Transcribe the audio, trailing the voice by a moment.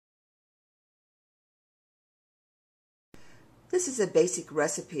This is a basic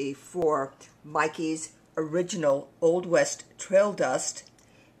recipe for Mikey's Original Old West Trail Dust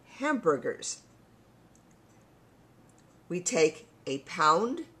hamburgers. We take a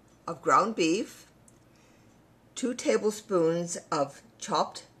pound of ground beef, 2 tablespoons of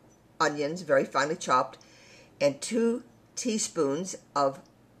chopped onions, very finely chopped, and 2 teaspoons of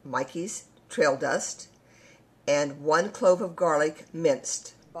Mikey's Trail Dust, and 1 clove of garlic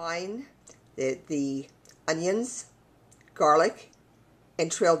minced. Combine the onions, garlic,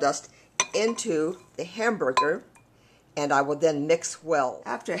 and trail dust into the hamburger, and I will then mix well.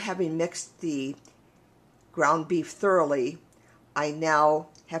 After having mixed the ground beef thoroughly, I now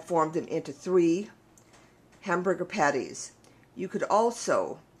have formed them into 3 hamburger patties. You could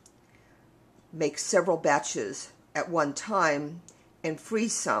also make several batches at one time and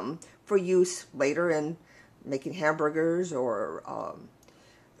freeze some for use later in making hamburgers or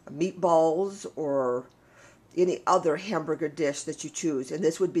meatballs or any other hamburger dish that you choose. And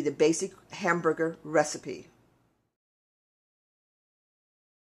this would be the basic hamburger recipe.